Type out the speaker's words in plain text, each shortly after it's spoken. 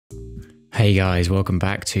Hey guys, welcome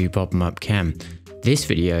back to Bottom Up Chem. This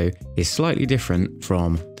video is slightly different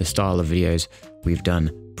from the style of videos we've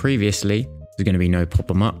done previously. There's going to be no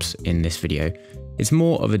pop-em-ups in this video. It's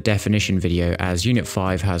more of a definition video as Unit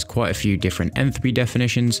 5 has quite a few different enthalpy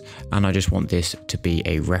definitions, and I just want this to be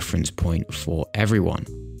a reference point for everyone.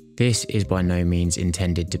 This is by no means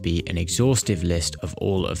intended to be an exhaustive list of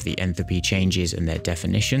all of the enthalpy changes and their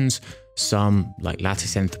definitions. Some, like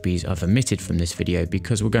lattice enthalpies, I've omitted from this video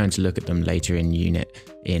because we're going to look at them later in unit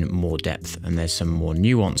in more depth, and there's some more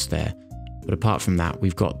nuance there. But apart from that,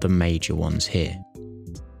 we've got the major ones here.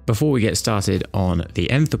 Before we get started on the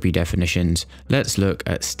enthalpy definitions, let's look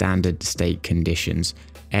at standard state conditions,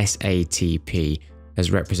 SATP,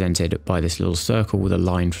 as represented by this little circle with a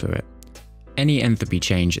line through it. Any enthalpy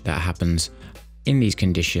change that happens in these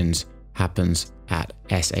conditions happens at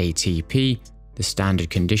SATP. The standard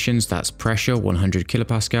conditions, that's pressure 100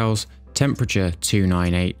 kilopascals, temperature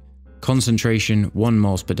 298, concentration 1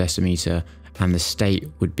 moles per decimeter, and the state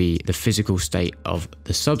would be the physical state of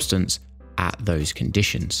the substance at those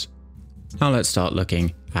conditions. Now let's start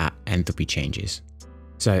looking at enthalpy changes.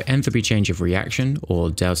 So enthalpy change of reaction,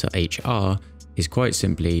 or delta HR, is quite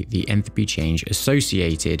simply the enthalpy change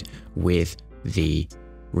associated with the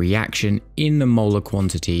reaction in the molar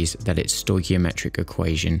quantities that its stoichiometric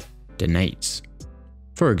equation denotes.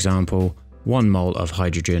 For example, 1 mole of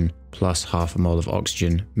hydrogen plus half a mole of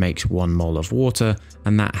oxygen makes 1 mole of water,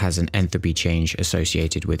 and that has an enthalpy change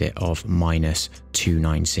associated with it of minus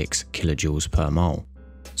 296 kilojoules per mole.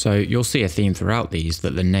 So you'll see a theme throughout these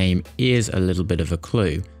that the name is a little bit of a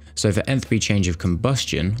clue. So for enthalpy change of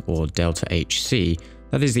combustion, or delta HC,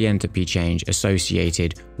 that is the enthalpy change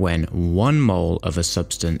associated when 1 mole of a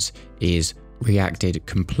substance is reacted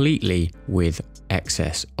completely with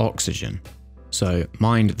excess oxygen. So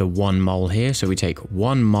mind the 1 mole here. So we take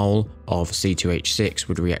 1 mole of C2H6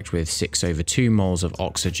 would react with 6/2 moles of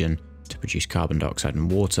oxygen to produce carbon dioxide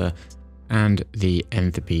and water. And the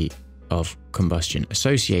enthalpy of combustion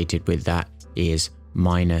associated with that is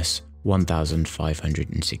minus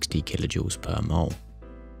 1560 kilojoules per mole.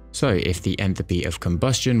 So if the enthalpy of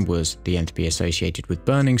combustion was the enthalpy associated with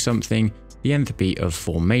burning something, the enthalpy of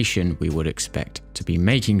formation we would expect to be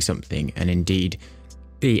making something, and indeed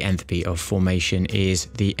the enthalpy of formation is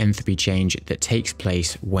the enthalpy change that takes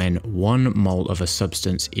place when 1 mole of a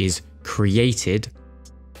substance is created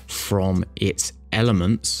from its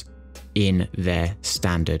elements in their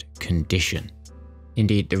standard condition.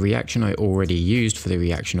 Indeed, the reaction I already used for the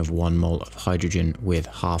reaction of 1 mole of hydrogen with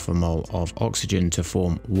half a mole of oxygen to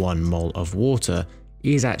form 1 mole of water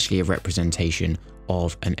is actually a representation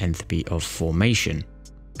of an enthalpy of formation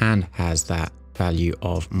and has that value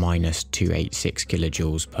of minus 286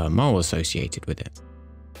 kilojoules per mole associated with it.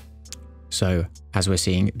 So as we're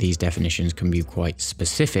seeing, these definitions can be quite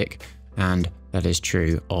specific, and that is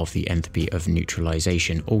true of the enthalpy of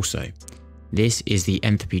neutralization also. This is the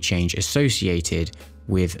enthalpy change associated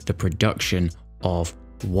with the production of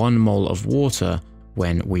 1 mole of water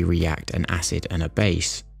when we react an acid and a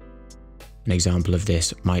base. An example of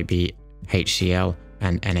this might be HCl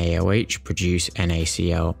and NaOH produce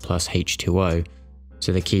NaCl plus H2O.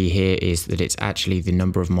 So the key here is that it's actually the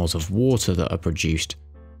number of moles of water that are produced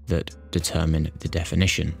that determine the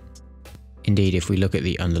definition. Indeed, if we look at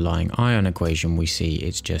the underlying ion equation, we see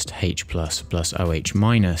it's just H plus OH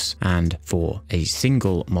minus, and for a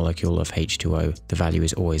single molecule of H2O, the value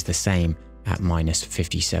is always the same at minus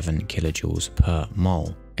 57 kilojoules per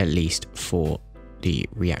mole, at least for the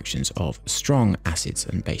reactions of strong acids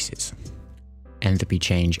and bases. Enthalpy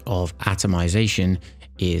change of atomization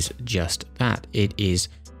is just that. It is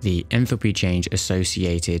the enthalpy change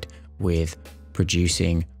associated with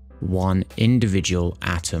producing one individual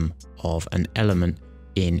atom of an element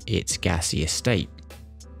in its gaseous state.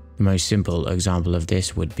 The most simple example of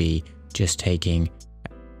this would be just taking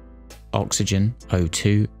oxygen,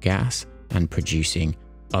 O2 gas, and producing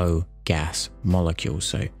O gas molecules.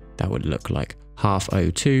 So that would look like half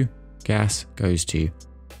O2 gas goes to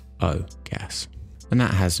O gas. And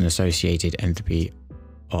that has an associated enthalpy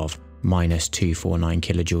of minus 249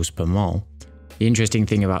 kilojoules per mole. The interesting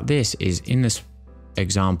thing about this is in this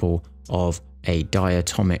example of a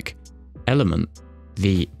diatomic element,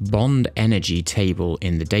 the bond energy table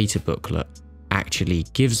in the data booklet actually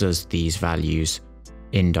gives us these values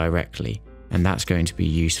indirectly, and that's going to be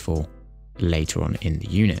useful later on in the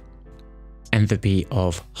unit. Enthalpy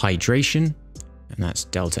of hydration, and that's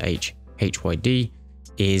delta H HYD,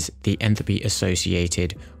 is the enthalpy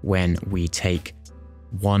associated when we take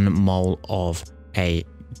 1 mole of a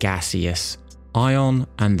gaseous ion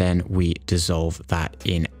and then we dissolve that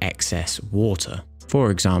in excess water. For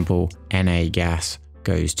example, Na gas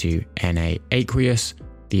goes to Na aqueous.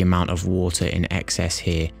 The amount of water in excess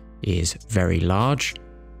here is very large.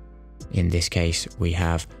 In this case, we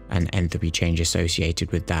have an enthalpy change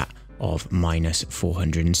associated with that of minus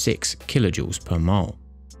 406 kilojoules per mole.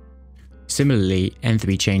 Similarly,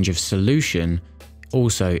 enthalpy change of solution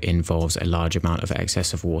also involves a large amount of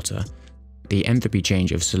excess of water. The enthalpy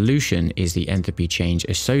change of solution is the enthalpy change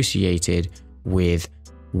associated with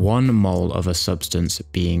 1 mole of a substance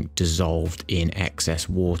being dissolved in excess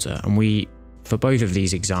water. And we, for both of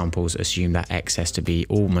these examples, assume that excess to be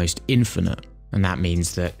almost infinite. And that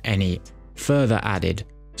means that any further added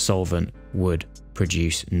solvent would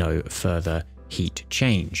produce no further heat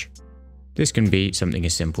change. This can be something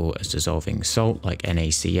as simple as dissolving salt like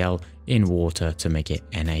NaCl in water to make it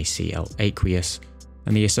NaCl aqueous,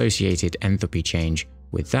 and the associated enthalpy change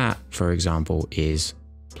with that, for example, is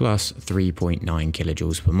plus 3.9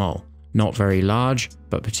 kilojoules per mole. Not very large,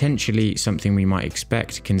 but potentially something we might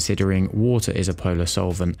expect considering water is a polar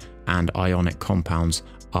solvent and ionic compounds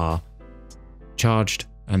are charged,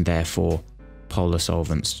 and therefore polar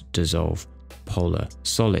solvents dissolve polar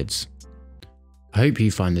solids. I hope you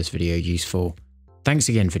find this video useful. Thanks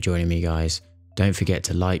again for joining me, guys. Don't forget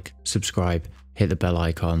to like, subscribe, hit the bell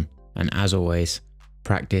icon, and as always,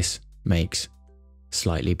 practice makes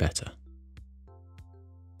slightly better.